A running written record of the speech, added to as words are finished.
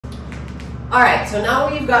Alright, so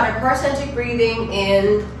now we've got our core-centric breathing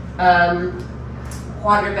in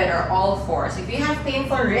quadruped or all fours. If you have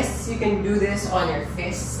painful wrists, you can do this on your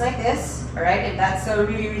fists like this. Alright, if that's so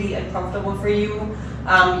really uncomfortable for you,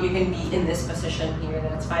 you can be in this position here.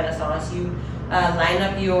 That's fine as long as you line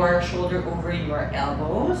up your shoulder over your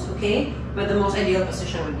elbows, okay? But the most ideal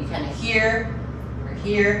position would be kind of here or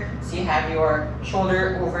here. So you have your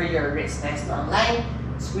shoulder over your wrist, nice long line.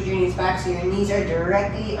 Squeeze your knees back so your knees are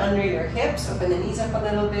directly under your hips. Open the knees up a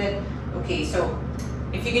little bit. Okay, so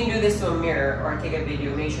if you can do this to a mirror or take a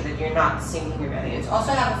video, make sure that you're not sinking your belly. And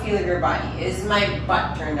also have a feel of your body. Is my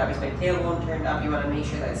butt turned up? Is my tailbone turned up? You want to make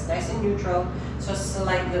sure that it's nice and neutral. So a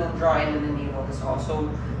slight little draw in the navel is also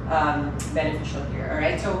beneficial here.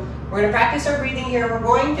 Alright, so we're going to practice our breathing here. We're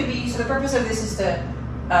going to be, so the purpose of this is to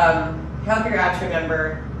help your abs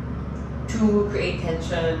remember to create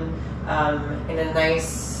tension in a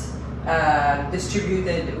nice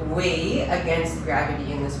distributed way against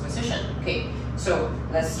gravity in this position. Okay, so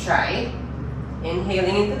let's try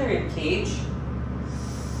inhaling into the rib cage,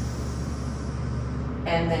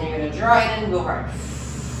 and then you're going to draw in and blow hard.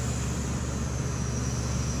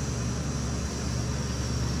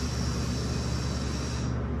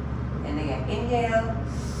 And again, inhale.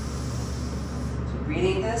 So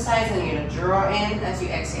breathing into the sides, and you're going to draw in as you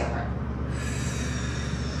exhale hard.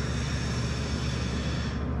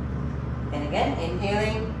 And again,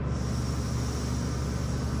 inhaling.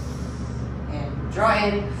 And draw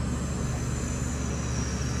in.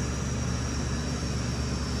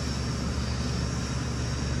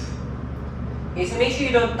 Okay, so make sure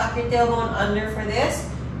you don't tuck your tailbone under for this.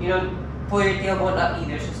 You don't pull your tailbone up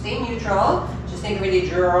either. So stay neutral. Just think of really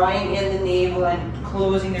drawing in the navel and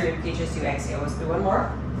closing the rib cage as you exhale. Let's do one more.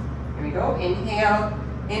 Here we go. Inhale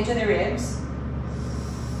into the ribs.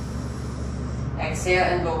 Exhale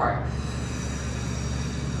and blow hard.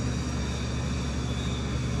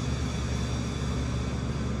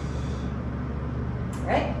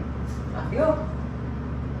 Right? Off you go.